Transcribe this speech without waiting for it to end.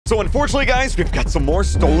So unfortunately, guys, we've got some more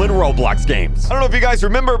stolen Roblox games. I don't know if you guys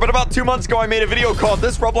remember, but about 2 months ago, I made a video called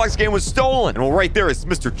This Roblox Game Was Stolen. And well, right there is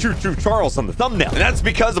Mr. Choo Choo Charles on the thumbnail. And that's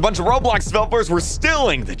because a bunch of Roblox developers were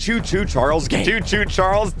stealing the Choo Choo Charles game. Choo Choo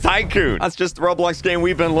Charles Tycoon. That's just the Roblox game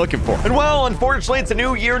we've been looking for. And well, unfortunately, it's a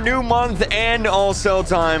new year, new month, and also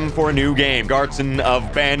time for a new game, Garten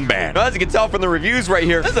of Banban. Now, as you can tell from the reviews right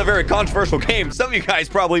here, this is a very controversial game. Some of you guys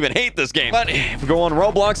probably even hate this game. But if we go on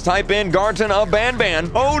Roblox, type in Garten of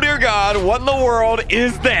Banban. Oh dear God, what in the world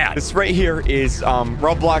is that? This right here is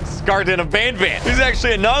Roblox Garten of Banban. There's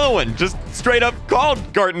actually another one just straight up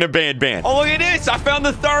called Garten of Banban. Oh, look at this. I found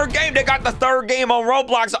the third game. They got the third game on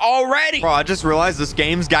Roblox already. Bro, I just realized this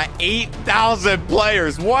game's got 8,000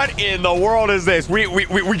 players. What in the world is this? We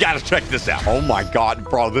gotta check this out. Oh my God,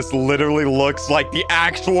 bro, this literally looks like the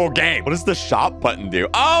actual game. What does the shop button do?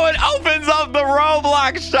 Oh, it opens up the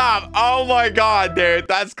Roblox shop. Oh my God, dude,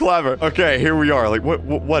 that's clever. Okay, here we are. Like,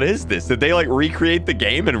 what is this? Did they like recreate the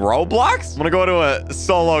game in Roblox? I'm gonna go to a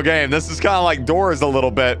solo game. This is kind of like Doors a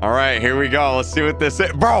little bit. All right, here we go. Let's see what this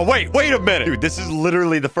is. Bro, wait a minute. Dude, this is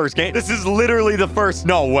literally the first game. This is literally the first.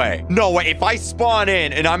 No way. No way. If I spawn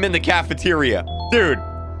in and I'm in the cafeteria, dude,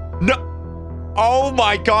 no. Oh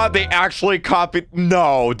my God, they actually copied.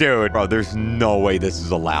 No, dude. Bro, there's no way this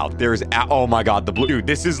is allowed. Oh my God, the blue. Dude,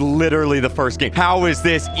 this is literally the first game. How is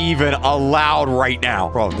this even allowed right now?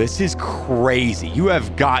 Bro, this is crazy. You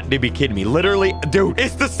have got to be kidding me. Literally, dude,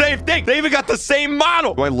 it's the same thing. They even got the same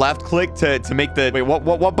model. Do I left click to make the, wait,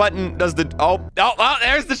 what button does the, oh,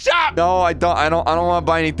 there's the shop. No, I don't want to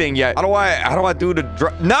buy anything yet. How do I do the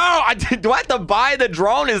drone? No, do I have to buy the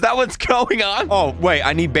drone? Is that what's going on? Oh, wait,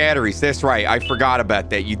 I need batteries. That's right. I forgot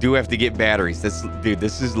about that. You do have to get batteries. Dude,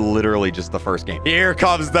 this is literally just the first game. Here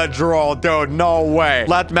comes the drone, dude. No way.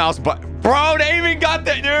 Left mouse button. Bro, they even got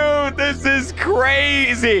the, dude, this is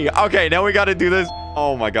crazy. Okay, now we got to do this.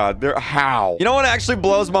 Oh my God, how? You know what actually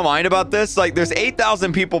blows my mind about this? Like, there's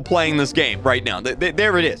 8,000 people playing this game right now.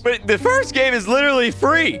 There it is. But the first game is literally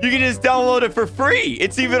free. You can just download it for free.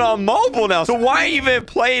 It's even on mobile now. So why even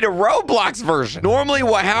play the Roblox version? Normally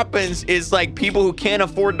what happens is like people who can't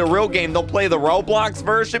afford the real game, they'll play the Roblox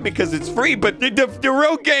version because it's free, but the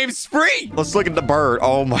real game's free. Let's look at the bird.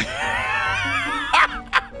 Oh my...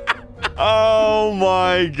 Oh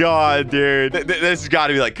my God, dude. This has got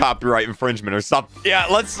to be like copyright infringement or something. Yeah,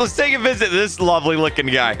 let's take a visit to this lovely looking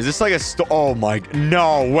guy. Is this like a oh my,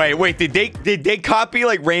 no, wait, did they copy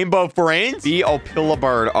like Rainbow Friends? The Opila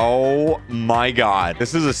bird. Oh my God.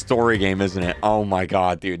 This is a story game, isn't it? Oh my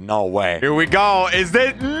God, dude, no way. Here we go. Is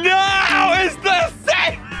this, no, it's the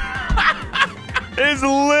same. It's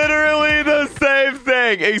literally the same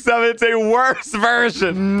thing, except it's a worse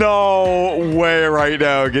version. No way right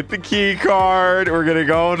now. Get the key card. We're going to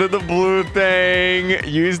go into the blue thing.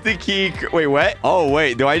 Use the key. Wait, what? Oh,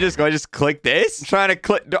 wait. Do I just click this? I'm trying to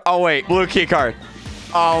click. Oh, wait. Blue key card.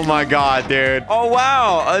 Oh, my God, dude. Oh,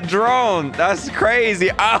 wow. A drone. That's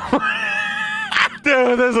crazy. Oh,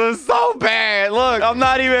 dude, this is so bad. Look, I'm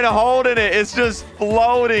not even holding it. It's just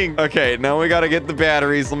floating. Okay, now we got to get the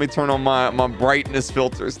batteries. Let me turn on my brightness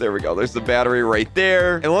filters. There we go. There's the battery right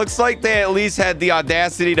there. It looks like they at least had the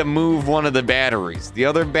audacity to move one of the batteries. The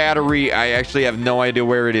other battery, I actually have no idea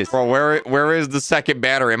where it is. Bro, where is the second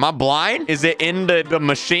battery? Am I blind? Is it in the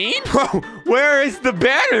machine? Bro, where is the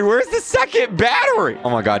battery? Where's the second battery?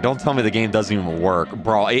 Oh my God, don't tell me the game doesn't even work.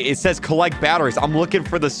 Bro, it says collect batteries. I'm looking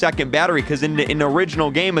for the second battery because in the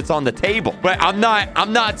original game it's on the table, but I'm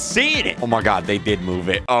not seeing it. Oh my God, they did move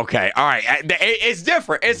it. Okay, all right, it's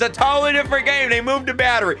different. It's a totally different game. They moved the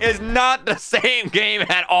battery. It's not the same game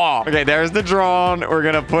at all. Okay, there's the drone. We're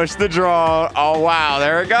gonna push the drone. Oh wow,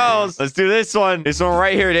 there it goes. Let's do this one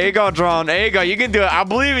right here. There you go, drone. There you go. You can do it. I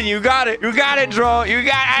believe in you. You got it, drone. You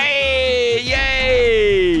got it. Hey,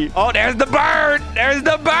 yay. Oh, there's the bird. There's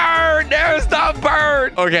the bird.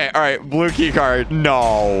 Okay, all right, blue key card.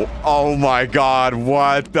 No. Oh my God,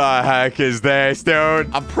 what the heck is this,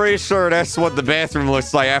 dude? I'm pretty sure that's what the bathroom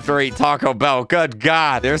looks like after I eat Taco Bell. Good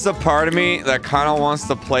God. There's a part of me that kind of wants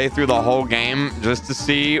to play through the whole game just to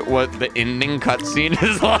see what the ending cutscene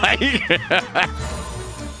is like.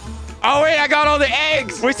 Oh, wait, I got all the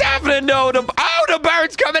eggs. What's happening? No, the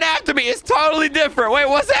bird's coming after me. It's totally different. Wait,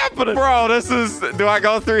 what's happening? Bro, do I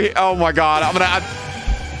go through here? Oh my God,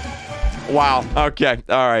 wow. Okay.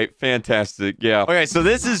 All right. Fantastic. Yeah. Okay. So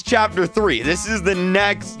this is chapter 3. This is the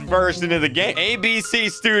next version of the game. ABC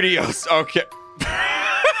Studios. Okay.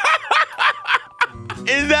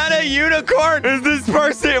 Is that a unicorn? Is this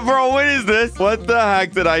person? Bro, what is this? What the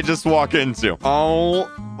heck did I just walk into? Oh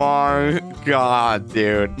my God,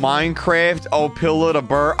 dude. Minecraft, oh, Pillow to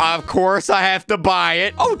Bird. Of course I have to buy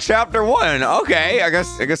it. Oh, chapter 1. Okay, I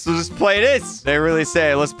guess we'll just play this. They really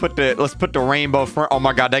say let's put the rainbow front. Oh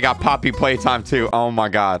my God, they got Poppy playtime too. Oh my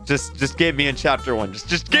God. Just get me in chapter 1.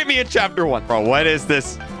 Just get me in chapter 1. Bro, what is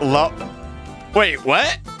this? Wait,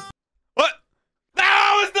 what? What?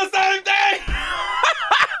 That was the same thing!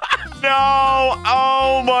 No!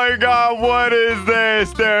 Oh my God, what is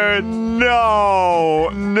this, dude? No!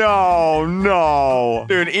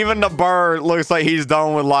 Dude, even the bird looks like he's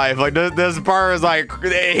done with life. Like, this bird is like,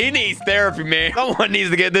 he needs therapy, man. Someone needs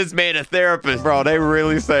to get this man a therapist. Bro, they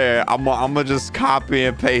really say, I'm gonna just copy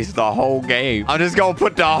and paste the whole game. I'm just gonna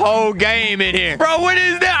put the whole game in here. Bro, what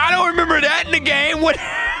is that? I don't remember that in the game. What?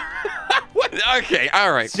 Okay,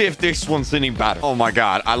 all right. See if this one's any better. Oh my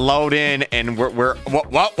God, I load in and we're whoa.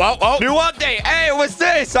 New update. Hey, what's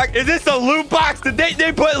this? Like, is this a loot box? Did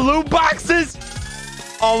they put loot boxes?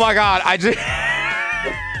 Oh my God, I just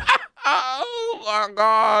oh my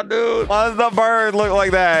God, dude. Why does the bird look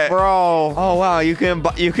like that, bro? Oh wow, you can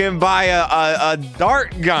buy a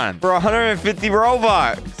dart gun for 150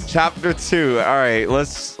 Robux. Chapter 2. All right,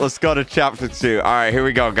 let's go to chapter 2. All right, here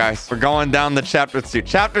we go, guys. We're going down to chapter 2.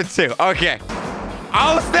 Chapter 2. Okay.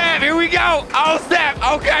 Oh snap! Here we go. Oh snap!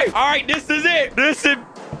 Okay. All right, this is it. This is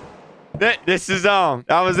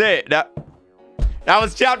that was it. That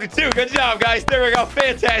was chapter 2. Good job, guys. There we go.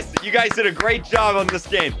 Fantastic. You guys did a great job on this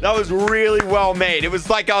game. That was really well made. It was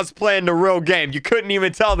like I was playing the real game. You couldn't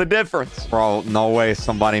even tell the difference. Bro, no way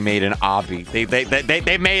somebody made an obby. They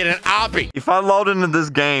made an obby. If I load into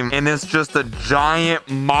this game and it's just a giant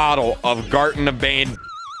model of Garten of Bane.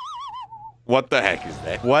 What the heck is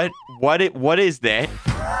that? What is that?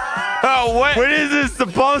 Oh, what is this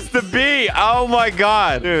supposed to be? Oh my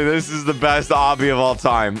God. Dude, this is the best obby of all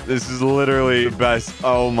time. This is literally the best.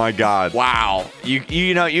 Oh my God. Wow.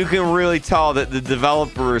 You know, you can really tell that the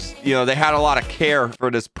developers, you know, they had a lot of care for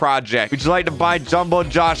this project. Would you like to buy Jumbo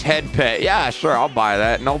Josh head pet? Yeah, sure. I'll buy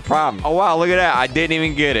that. No problem. Oh, wow. Look at that. I didn't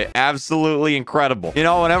even get it. Absolutely incredible. You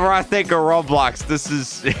know, whenever I think of Roblox, this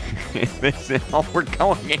is this is oh, we're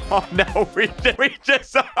going. Oh no, we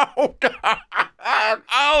just oh God.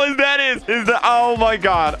 Oh, is that oh my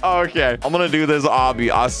God. Okay, I'm gonna do this obby.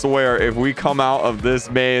 I swear, if we come out of this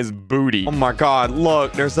man's booty. Oh my God,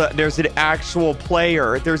 look, there's an actual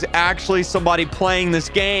player. There's actually somebody playing this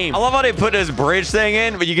game. I love how they put this bridge thing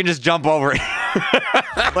in, but you can just jump over it.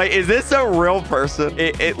 Like, is this a real person?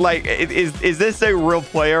 Is this a real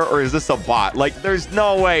player or is this a bot? Like, there's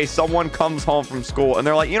no way someone comes home from school and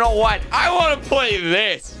they're like, you know what? I want to play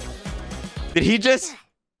this. Did he just...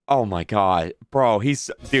 Oh my God, bro,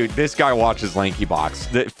 dude, this guy watches Lanky Box.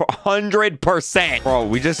 100%. Bro,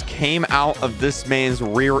 we just came out of this man's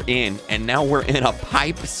rear end and now we're in a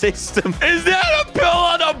pipe system. Is that a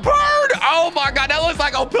Pillow to Bird? Oh my God, that looks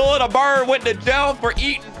like a Pillow to Bird went to jail for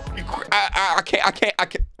eating. I can't.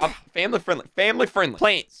 Family friendly.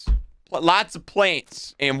 Plants. Lots of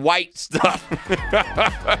plants and white stuff.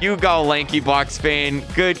 You go, Lanky Box fan.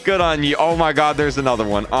 Good on you. Oh my God, there's another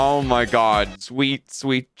one. Oh my God, sweet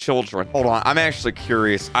children. Hold on, I'm actually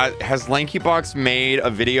curious. Has Lanky Box made a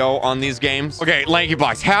video on these games? Okay, Lanky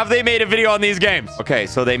Box, have they made a video on these games? Okay,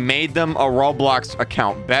 so they made them a Roblox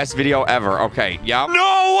account. Best video ever. Okay, yep.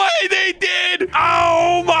 No way they did.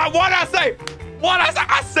 Oh my, what'd I say?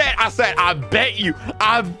 I said, I bet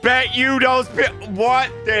you those people. What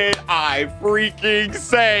did I freaking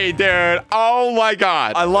say, dude? Oh my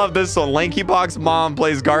God. I love this one. Lanky Box mom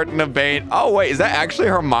plays Garten of Bane. Oh, wait, is that actually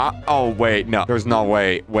her mom? Oh, wait, no, there's no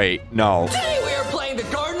way. Wait, no. Today we are playing the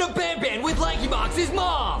Garten of Bane with Lanky Box's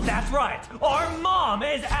mom. That's right. Our mom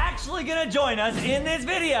is actually gonna join us in this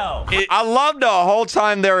video. I love the whole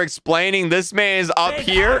time they're explaining this man is up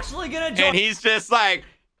here and he's just like,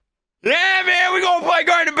 yeah, man, we're gonna play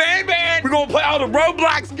Garten of Bane. We're gonna play all the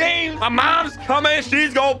Roblox games. My mom's coming.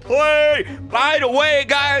 She's gonna play. By the way,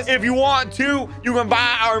 guys, if you want to, you can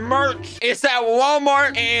buy our merch. It's at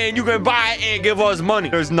Walmart, and you can buy it and give us money.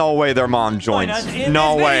 There's no way their mom joins.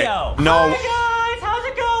 No way. No. Hi, guys. How's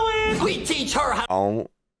it going? We teach her how. Oh,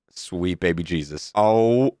 sweet baby Jesus.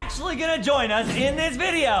 Oh. Actually gonna join us in this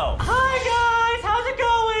video. Hi, guys. How's it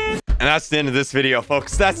going? And that's the end of this video,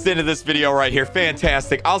 folks. That's the end of this video right here.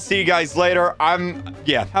 Fantastic. I'll see you guys later.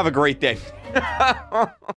 Yeah, have a great day.